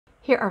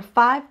Here are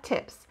 5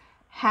 tips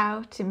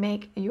how to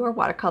make your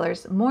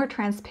watercolors more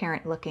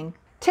transparent looking.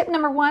 Tip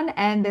number 1,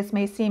 and this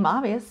may seem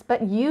obvious,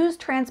 but use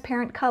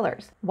transparent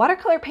colors.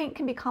 Watercolor paint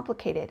can be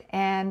complicated,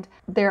 and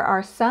there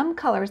are some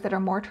colors that are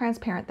more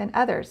transparent than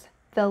others.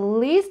 The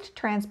least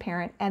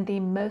transparent and the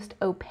most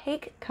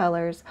opaque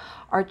colors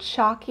are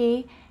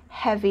chalky,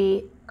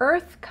 heavy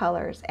earth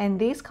colors, and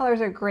these colors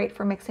are great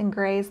for mixing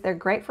grays. They're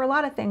great for a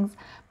lot of things,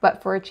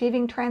 but for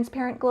achieving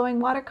transparent glowing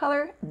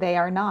watercolor, they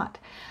are not.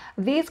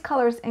 These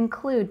colors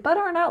include, but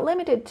are not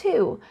limited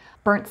to,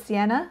 burnt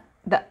sienna,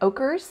 the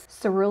ochres,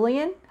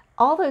 cerulean,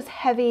 all those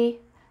heavy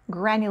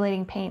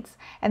granulating paints,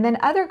 and then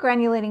other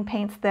granulating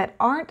paints that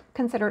aren't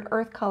considered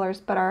earth colors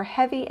but are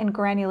heavy and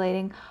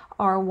granulating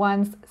are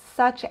ones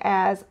such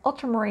as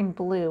ultramarine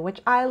blue,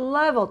 which I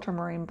love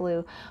ultramarine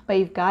blue, but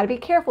you've got to be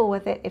careful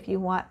with it if you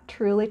want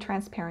truly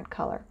transparent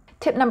color.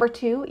 Tip number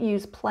 2,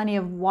 use plenty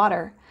of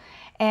water.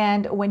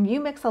 And when you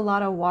mix a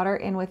lot of water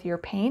in with your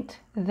paint,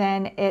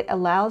 then it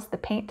allows the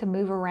paint to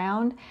move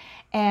around,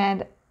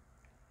 and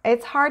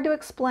it's hard to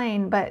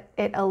explain, but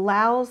it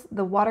allows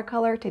the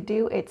watercolor to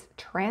do its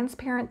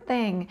transparent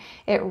thing.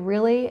 It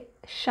really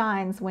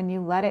shines when you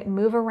let it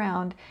move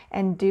around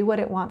and do what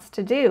it wants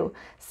to do.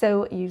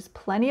 So use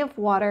plenty of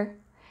water,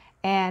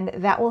 and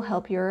that will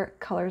help your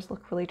colors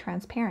look really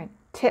transparent.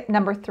 Tip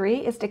number 3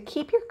 is to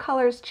keep your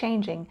colors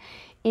changing.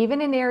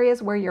 Even in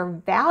areas where your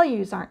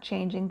values aren't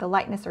changing, the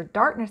lightness or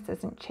darkness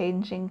isn't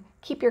changing,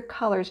 keep your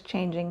colors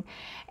changing.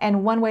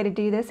 And one way to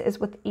do this is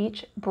with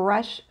each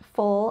brush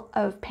full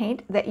of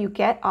paint that you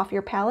get off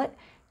your palette,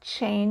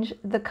 change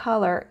the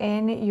color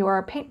in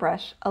your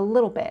paintbrush a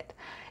little bit.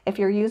 If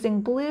you're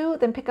using blue,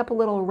 then pick up a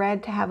little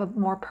red to have a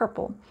more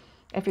purple.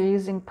 If you're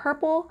using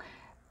purple,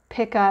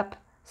 pick up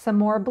some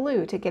more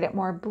blue to get it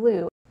more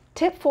blue.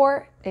 Tip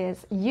 4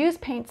 is use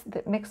paints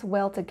that mix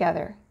well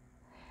together.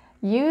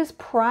 Use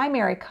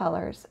primary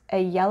colors,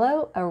 a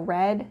yellow, a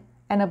red,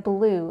 and a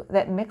blue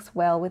that mix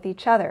well with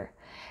each other.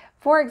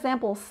 For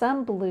example,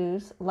 some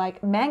blues,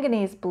 like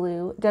manganese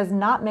blue, does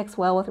not mix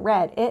well with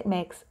red. It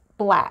makes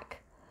black.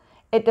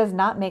 It does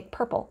not make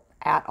purple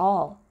at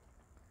all.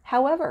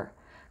 However,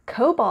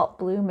 cobalt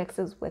blue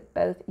mixes with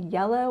both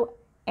yellow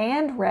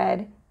and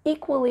red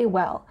equally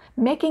well,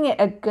 making it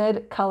a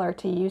good color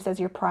to use as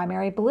your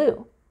primary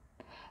blue.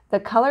 The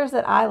colors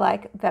that I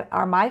like that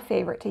are my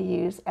favorite to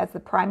use as the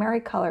primary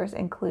colors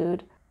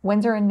include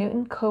Winsor &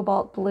 Newton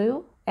Cobalt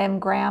Blue, M.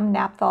 Graham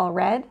Naphthol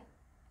Red,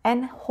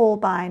 and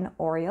Holbein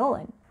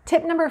Aureolin.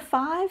 Tip number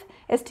 5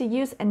 is to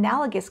use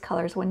analogous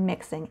colors when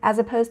mixing, as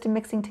opposed to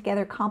mixing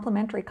together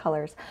complementary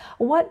colors.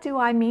 What do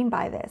I mean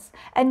by this?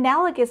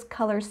 Analogous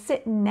colors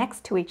sit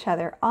next to each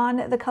other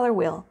on the color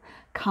wheel.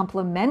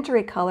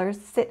 Complementary colors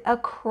sit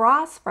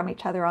across from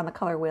each other on the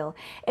color wheel.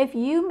 If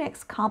you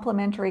mix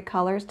complementary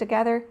colors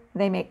together,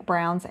 they make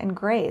browns and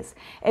grays.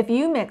 If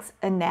you mix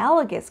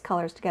analogous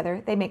colors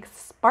together, they make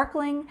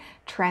sparkling,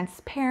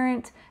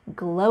 transparent,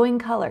 glowing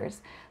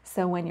colors.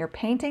 So when you're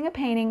painting a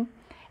painting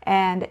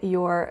and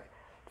you're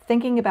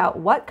thinking about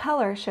what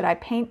color should I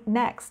paint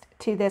next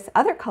to this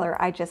other color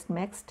I just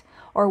mixed,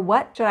 or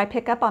what should I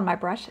pick up on my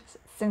brush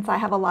since I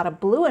have a lot of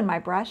blue in my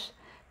brush,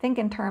 think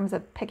in terms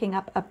of picking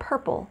up a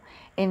purple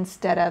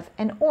instead of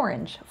an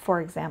orange, for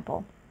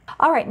example.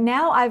 All right,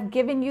 now I've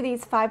given you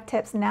these 5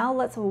 tips. Now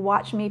let's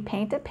watch me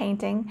paint a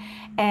painting,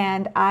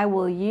 and I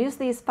will use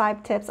these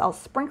 5 tips. I'll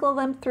sprinkle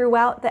them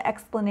throughout the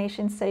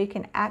explanation so you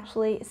can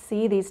actually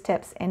see these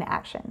tips in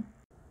action.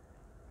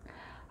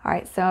 All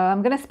right, so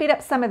I'm going to speed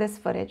up some of this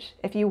footage.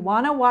 If you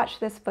want to watch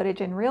this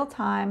footage in real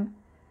time,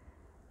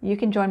 you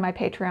can join my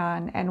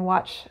Patreon and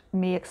watch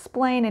me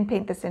explain and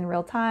paint this in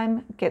real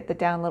time, get the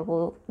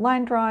downloadable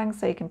line drawings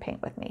so you can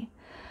paint with me.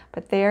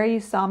 But there you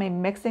saw me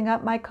mixing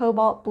up my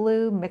cobalt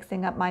blue,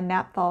 mixing up my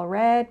naphthol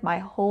red, my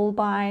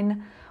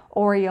Holbein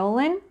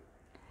Aureolin,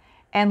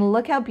 and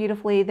look how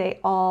beautifully they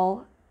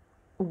all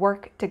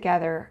work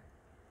together.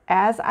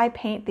 As I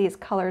paint these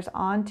colors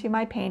onto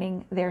my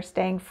painting, they're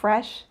staying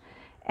fresh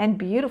and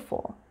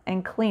beautiful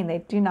and clean. They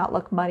do not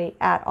look muddy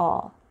at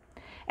all.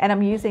 And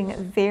I'm using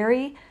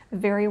very,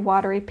 very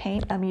watery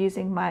paint. I'm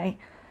using my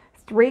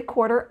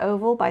 3/4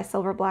 oval by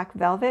Silver Black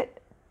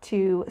Velvet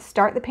to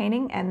start the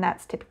painting, and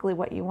that's typically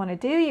what you want to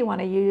do. You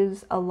want to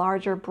use a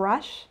larger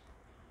brush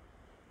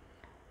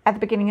at the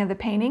beginning of the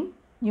painting.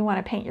 You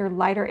want to paint your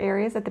lighter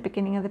areas at the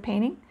beginning of the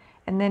painting,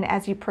 and then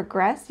as you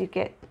progress, you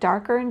get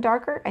darker and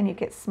darker, and you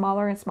get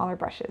smaller and smaller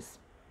brushes.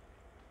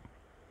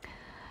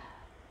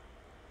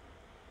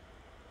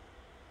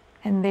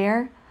 And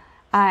there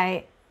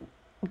I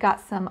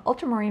got some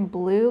ultramarine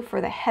blue for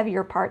the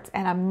heavier parts,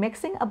 and I'm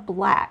mixing a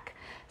black.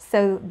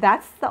 So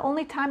that's the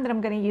only time that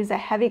I'm going to use a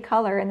heavy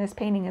color in this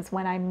painting, is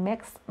when I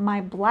mix my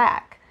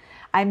black.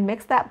 I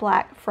mix that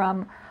black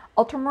from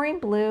ultramarine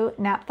blue,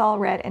 naphthol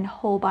red, and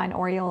Holbein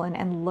Aureolin,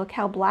 and look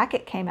how black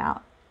it came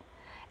out.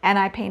 And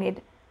I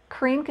painted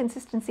cream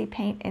consistency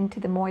paint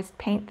into the moist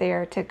paint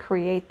there to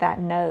create that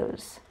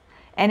nose.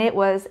 And it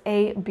was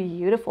a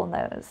beautiful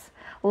nose.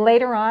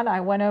 Later on, I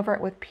went over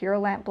it with Pure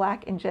Lamp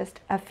Black in just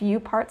a few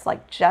parts,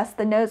 like just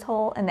the nose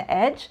hole and the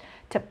edge,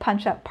 to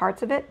punch up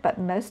parts of it, but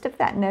most of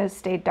that nose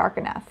stayed dark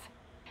enough.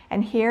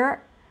 And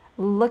here,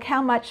 look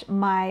how much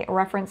my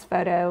reference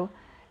photo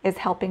is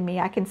helping me.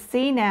 I can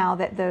see now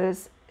that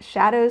those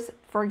shadows,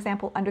 for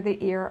example, under the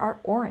ear are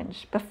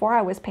orange. Before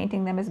I was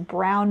painting them as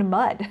brown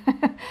mud.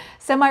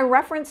 So my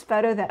reference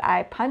photo that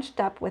I punched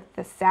up with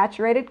the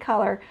saturated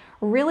color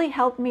really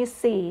helped me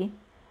see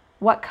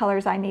what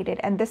colors I needed.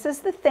 And this is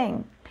the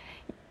thing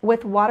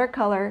with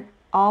watercolor,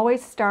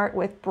 always start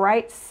with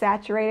bright,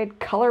 saturated,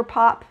 color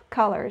pop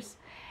colors,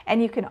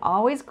 and you can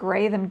always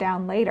gray them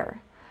down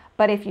later.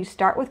 But if you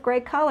start with gray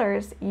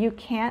colors, you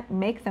can't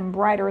make them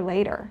brighter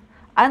later.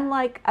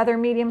 Unlike other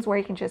mediums where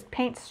you can just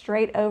paint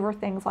straight over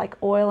things like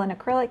oil and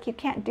acrylic, you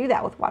can't do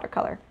that with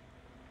watercolor.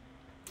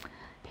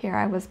 Here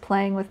I was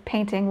playing with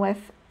painting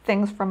with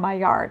things from my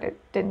yard. It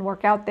didn't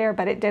work out there,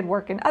 but it did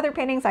work in other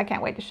paintings. I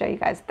can't wait to show you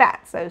guys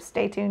that, so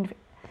stay tuned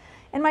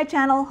in my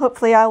channel.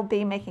 Hopefully I'll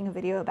be making a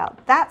video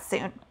about that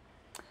soon.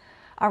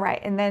 All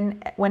right, and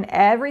then when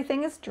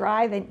everything is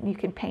dry, then you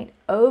can paint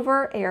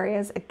over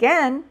areas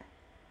again.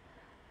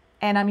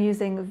 And I'm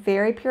using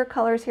very pure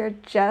colors here,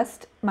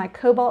 just my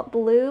cobalt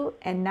blue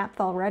and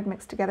naphthol red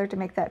mixed together to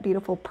make that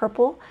beautiful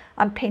purple.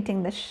 I'm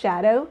painting the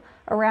shadow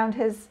around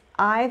his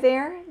eye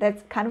there.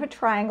 That's kind of a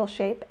triangle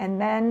shape.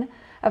 And then,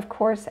 of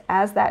course,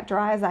 as that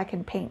dries, I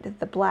can paint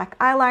the black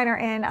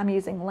eyeliner in. I'm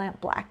using lamp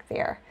black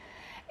there.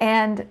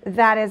 And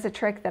that is a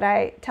trick that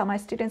I tell my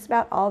students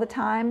about all the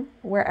time.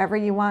 Wherever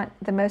you want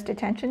the most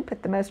attention,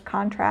 put the most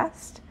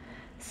contrast.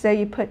 So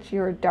you put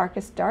your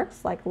darkest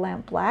darks, like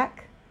lamp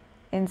black,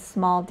 in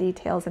small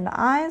details in the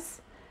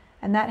eyes,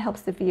 and that helps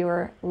the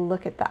viewer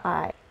look at the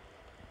eye.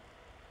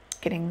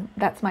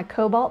 That's my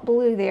cobalt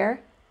blue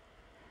there,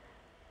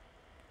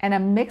 and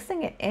I'm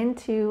mixing it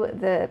into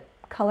the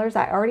colors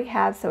I already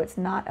have, so it's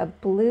not a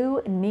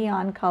blue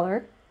neon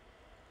color,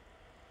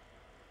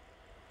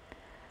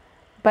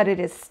 but it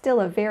is still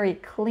a very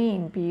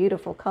clean,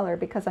 beautiful color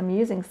because I'm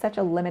using such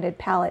a limited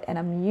palette, and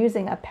I'm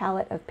using a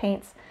palette of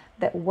paints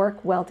that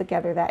work well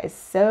together. That is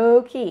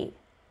so key.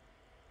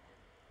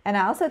 And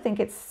I also think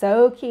it's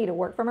so key to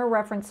work from a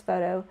reference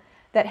photo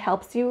that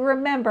helps you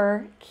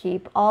remember,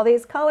 keep all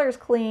these colors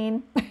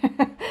clean.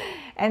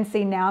 And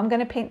see, now I'm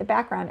going to paint the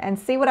background. And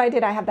see what I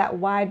did? I have that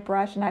wide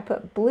brush and I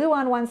put blue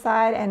on one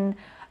side and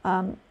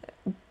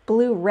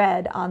blue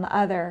red on the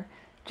other,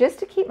 just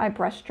to keep my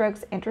brush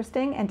strokes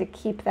interesting and to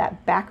keep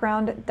that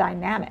background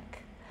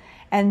dynamic.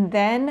 And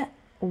then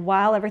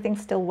while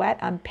everything's still wet,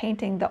 I'm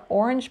painting the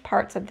orange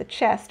parts of the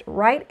chest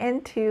right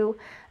into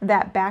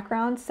that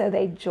background so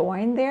they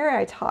join there.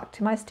 I talk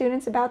to my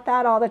students about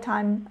that all the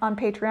time on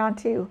Patreon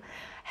too,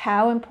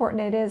 how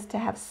important it is to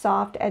have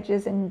soft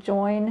edges and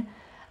join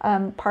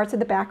parts of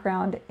the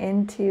background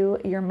into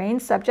your main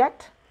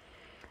subject.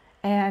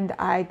 And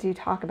I do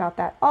talk about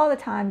that all the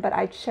time, but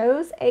I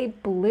chose a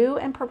blue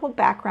and purple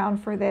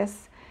background for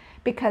this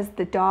because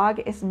the dog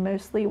is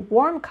mostly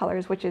warm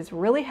colors, which is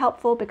really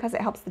helpful because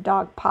it helps the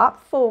dog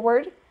pop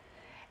forward.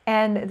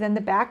 And then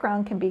the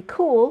background can be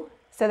cool,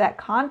 so that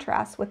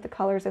contrasts with the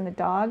colors in the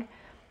dog.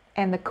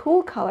 And the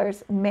cool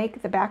colors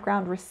make the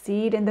background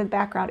recede into the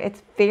background.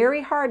 It's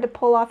very hard to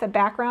pull off a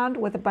background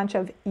with a bunch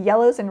of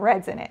yellows and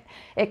reds in it.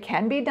 It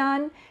can be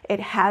done. It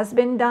has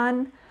been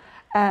done.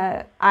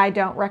 I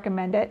don't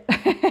recommend it,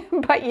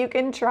 but you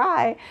can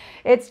try.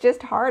 It's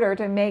just harder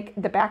to make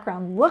the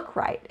background look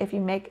right if you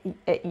make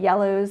it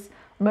yellows,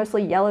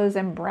 mostly yellows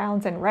and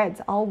browns and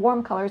reds, all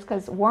warm colors,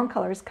 because warm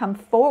colors come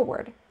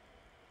forward.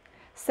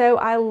 So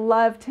I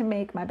love to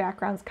make my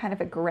backgrounds kind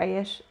of a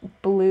grayish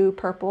blue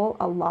purple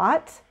a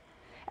lot.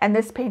 And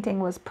this painting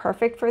was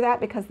perfect for that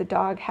because the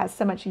dog has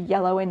so much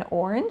yellow and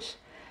orange,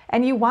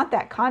 and you want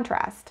that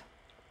contrast.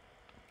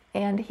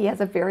 And he has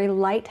a very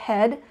light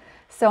head.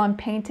 So I'm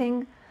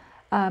painting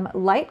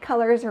light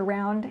colors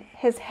around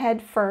his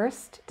head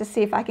first to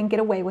see if I can get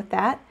away with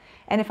that.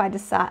 And if I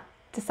decide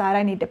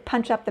I need to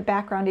punch up the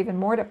background even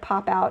more to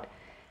pop out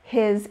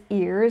his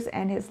ears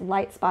and his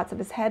light spots of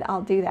his head,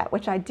 I'll do that,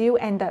 which I do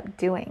end up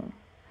doing.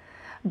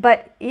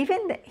 But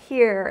even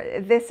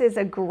here, this is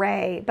a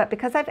gray, but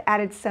because I've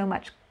added so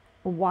much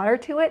water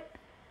to it,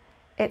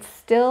 it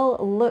still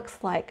looks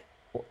like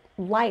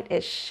light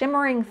is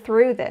shimmering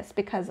through this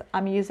because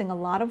I'm using a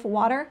lot of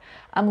water.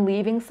 I'm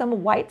leaving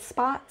some white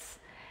spots,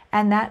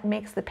 and that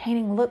makes the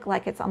painting look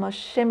like it's almost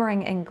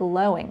shimmering and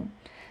glowing.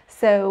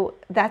 So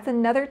that's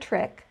another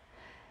trick.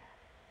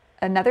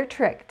 Another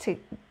trick to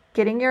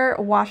getting your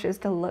washes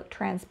to look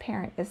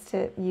transparent is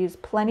to use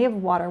plenty of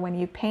water when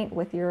you paint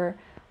with your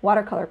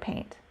watercolor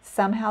paint.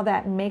 Somehow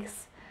that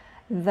makes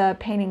the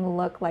painting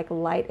look like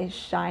light is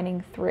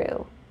shining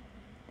through.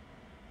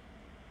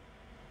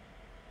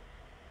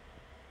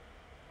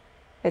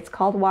 It's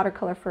called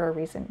watercolor for a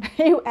reason.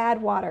 You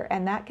add water,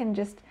 and that can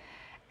just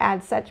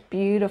add such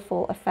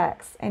beautiful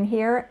effects. And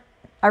here,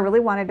 I really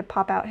wanted to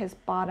pop out his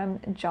bottom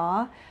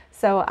jaw,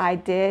 so I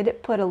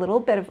did put a little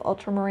bit of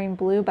ultramarine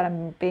blue, but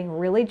I'm being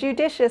really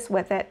judicious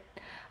with it.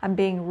 I'm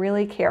being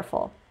really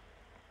careful.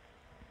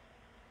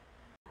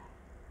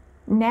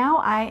 Now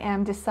I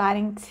am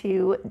deciding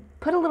to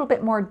put a little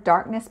bit more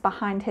darkness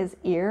behind his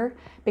ear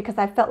because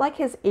I felt like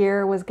his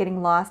ear was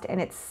getting lost and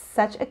it's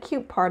such a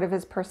cute part of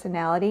his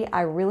personality.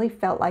 I really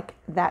felt like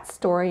that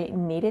story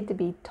needed to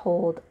be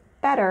told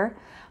better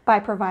by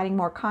providing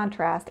more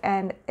contrast,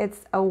 and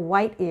it's a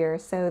white ear,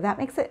 so that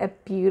makes it a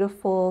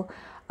beautiful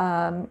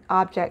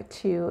object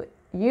to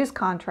use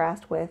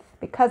contrast with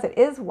because it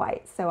is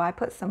white. So I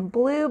put some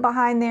blue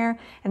behind there,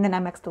 and then I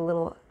mixed a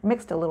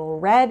little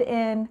red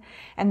in,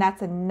 and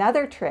that's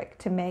another trick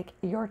to make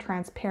your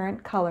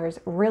transparent colors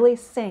really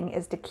sing,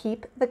 is to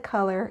keep the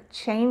color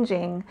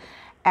changing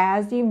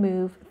as you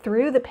move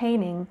through the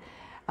painting.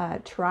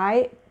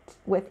 Try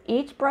with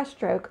each brush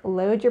stroke,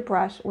 load your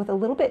brush with a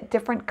little bit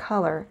different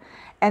color,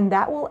 and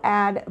that will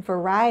add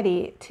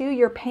variety to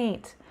your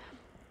paint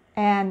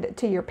and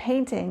to your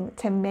painting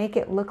to make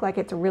it look like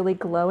it's really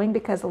glowing,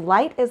 because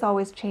light is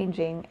always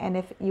changing, and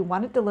if you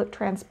want it to look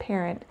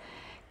transparent,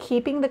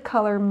 keeping the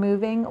color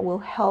moving will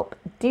help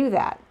do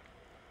that.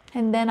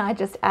 And then I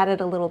just added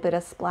a little bit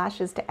of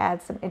splashes to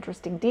add some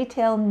interesting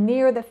detail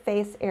near the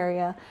face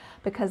area,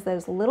 because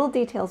those little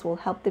details will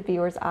help the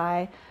viewer's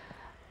eye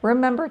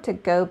remember to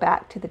go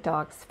back to the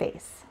dog's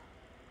face.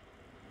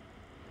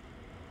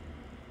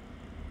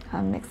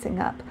 I'm mixing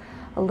up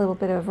a little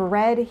bit of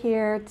red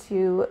here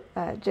to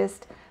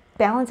just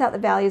balance out the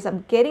values.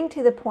 I'm getting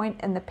to the point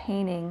in the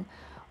painting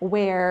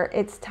where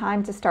it's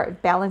time to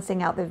start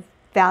balancing out the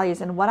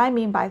values. And what I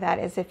mean by that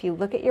is, if you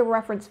look at your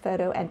reference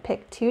photo and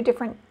pick 2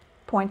 different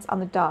points on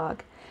the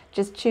dog,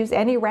 just choose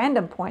any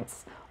random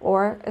points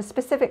or a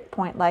specific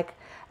point, like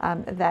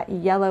that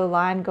yellow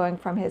line going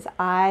from his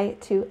eye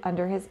to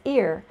under his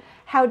ear.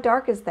 How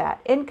dark is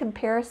that in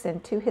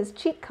comparison to his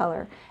cheek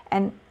color?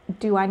 And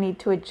do I need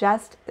to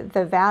adjust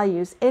the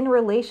values in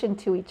relation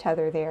to each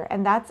other there?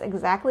 And that's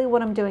exactly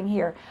what I'm doing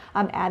here.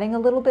 I'm adding a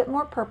little bit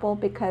more purple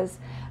because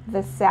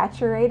the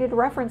saturated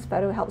reference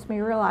photo helps me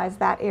realize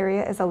that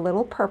area is a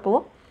little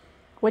purple,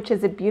 which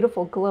is a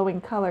beautiful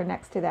glowing color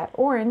next to that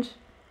orange.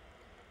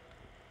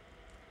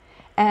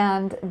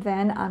 And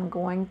then I'm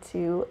going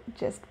to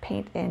just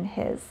paint in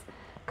his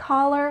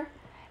collar.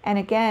 And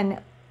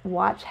again,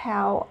 watch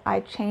how I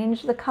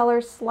change the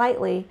color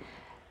slightly.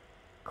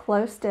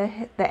 Close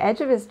to the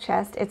edge of his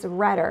chest, it's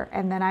redder,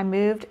 and then I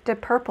moved to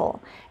purple,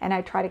 and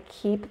I try to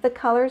keep the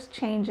colors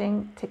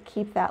changing to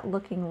keep that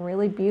looking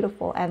really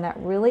beautiful, and that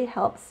really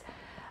helps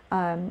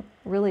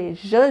really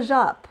zhuzh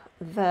up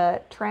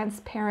the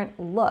transparent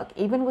look,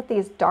 even with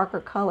these darker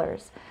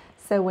colors.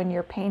 So when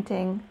you're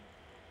painting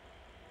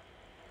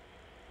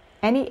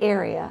any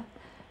area,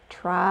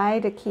 try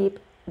to keep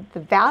the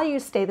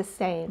values stay the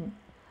same,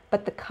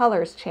 but the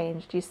colors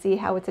changed. You see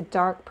how it's a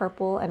dark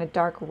purple and a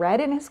dark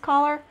red in his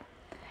collar?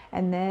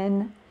 And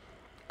then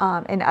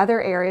in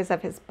other areas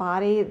of his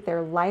body,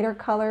 they're lighter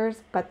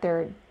colors, but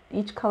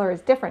each color is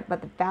different,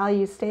 but the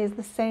value stays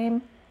the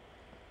same.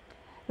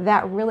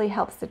 That really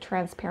helps the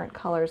transparent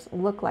colors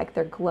look like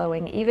they're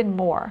glowing even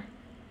more.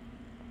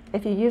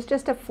 If you use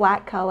just a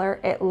flat color,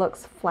 it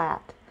looks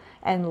flat,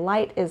 and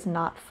light is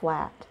not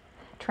flat.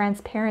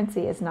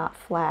 Transparency is not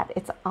flat.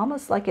 It's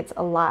almost like it's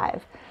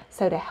alive.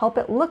 So to help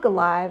it look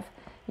alive,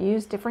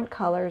 use different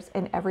colors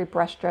in every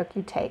brush stroke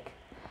you take.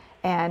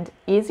 And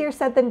easier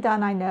said than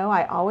done, I know.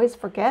 I always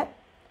forget.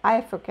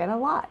 I forget a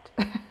lot.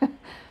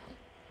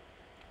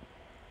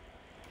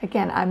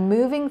 Again, I'm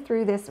moving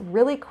through this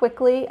really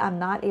quickly. I'm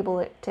not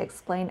able to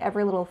explain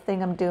every little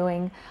thing I'm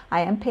doing.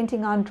 I am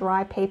painting on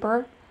dry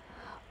paper,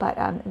 but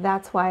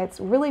that's why it's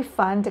really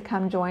fun to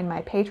come join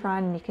my Patreon,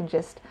 and you can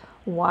just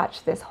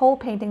watch this whole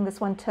painting.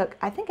 This one took,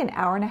 I think, an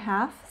hour and a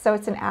half. So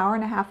it's an hour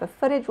and a half of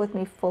footage with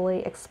me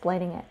fully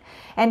explaining it.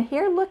 And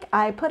here, look,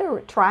 I put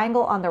a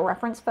triangle on the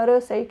reference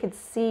photo so you could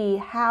see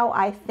how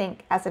I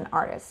think as an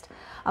artist.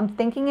 I'm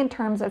thinking in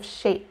terms of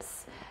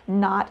shapes,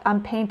 not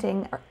I'm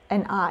painting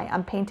an eye.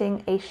 I'm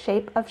painting a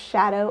shape of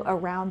shadow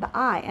around the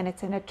eye, and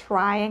it's in a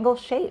triangle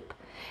shape.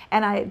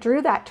 And I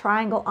drew that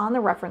triangle on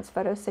the reference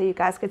photo so you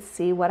guys could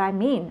see what I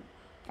mean.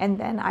 And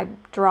then I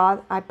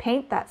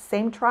paint that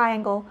same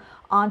triangle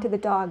onto the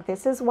dog.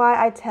 This is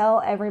why I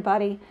tell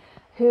everybody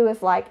who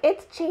is like,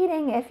 it's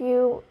cheating if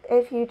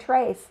you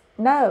trace.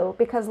 No,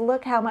 because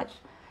look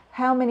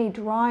how many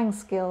drawing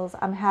skills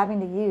I'm having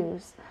to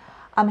use.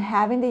 I'm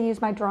having to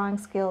use my drawing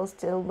skills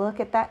to look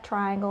at that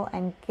triangle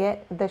and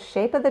get the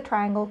shape of the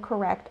triangle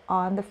correct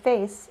on the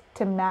face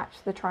to match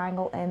the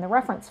triangle in the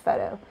reference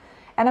photo.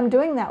 And I'm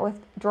doing that with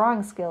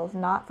drawing skills,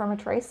 not from a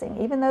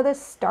tracing, even though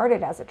this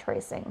started as a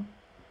tracing.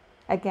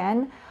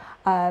 Again,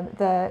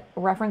 the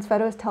reference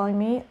photo is telling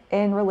me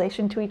in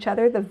relation to each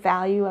other, the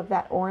value of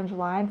that orange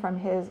line from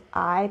his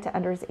eye to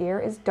under his ear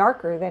is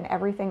darker than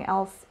everything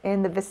else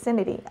in the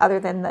vicinity, other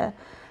than the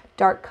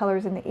dark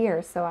colors in the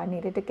ear. So I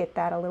needed to get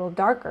that a little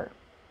darker.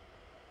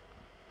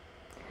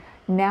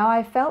 Now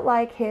I felt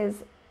like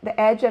the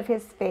edge of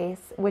his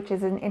face, which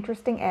is an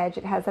interesting edge,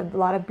 it has a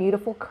lot of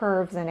beautiful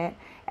curves in it,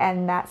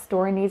 and that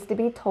story needs to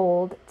be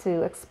told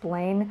to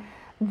explain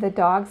the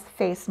dog's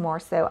face more,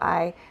 so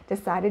I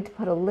decided to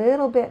put a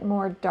little bit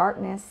more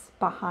darkness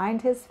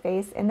behind his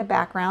face in the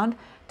background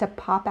to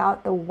pop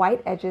out the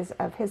white edges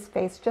of his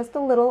face just a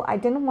little. I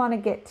didn't want to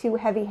get too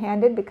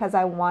heavy-handed because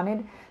I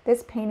wanted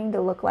this painting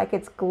to look like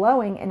it's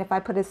glowing, and if I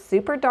put a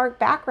super dark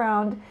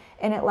background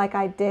in it like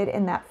I did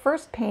in that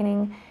first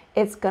painting,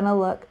 it's going to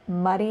look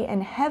muddy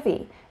and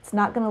heavy. It's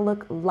not going to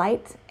look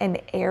light and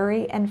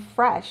airy and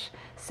fresh.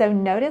 So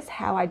notice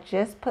how I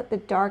just put the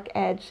dark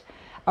edge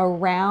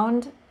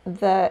around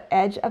the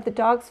edge of the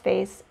dog's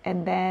face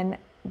and then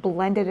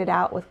blended it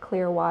out with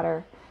clear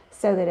water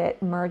so that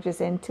it merges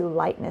into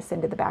lightness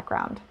into the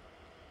background.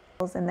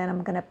 And then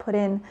I'm going to put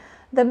in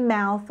the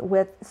mouth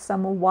with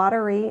some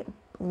watery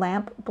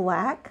lamp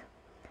black.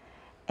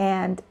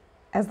 And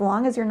as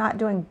long as you're not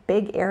doing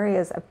big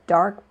areas of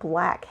dark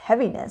black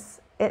heaviness,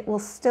 it will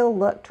still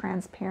look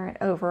transparent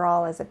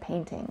overall as a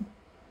painting.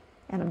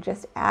 And I'm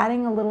just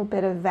adding a little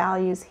bit of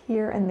values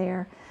here and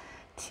there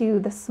to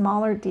the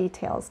smaller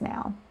details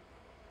now.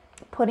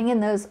 Putting in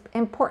those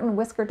important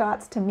whisker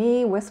dots. To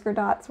me, whisker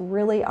dots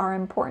really are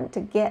important to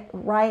get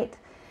right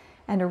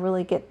and to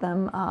really get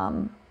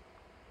them,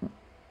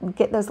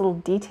 get those little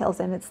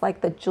details in. It's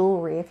like the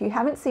jewelry. If you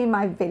haven't seen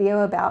my video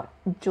about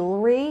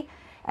jewelry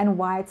and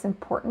why it's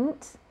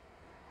important,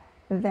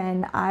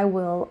 then I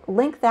will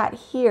link that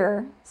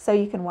here so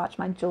you can watch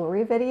my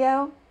jewelry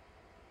video.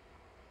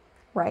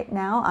 Right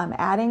now, I'm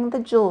adding the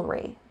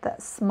jewelry, the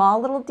small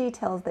little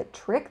details that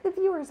trick the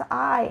viewer's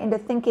eye into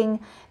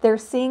thinking they're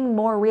seeing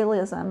more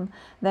realism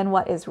than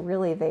what is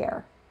really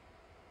there.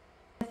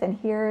 And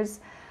here's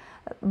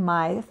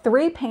my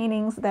 3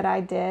 paintings that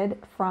I did,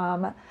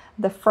 from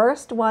the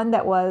first one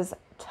that was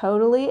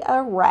totally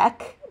a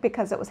wreck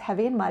because it was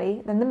heavy and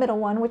muddy, then the middle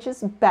one, which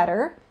is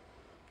better,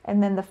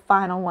 and then the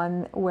final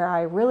one where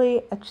I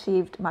really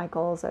achieved my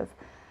goals of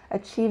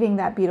achieving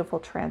that beautiful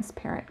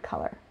transparent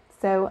color.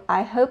 So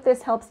I hope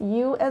this helps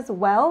you as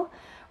well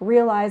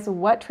realize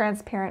what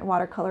transparent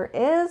watercolor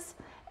is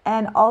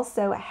and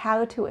also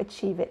how to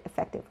achieve it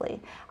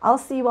effectively. I'll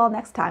see you all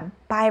next time.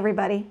 Bye,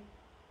 everybody.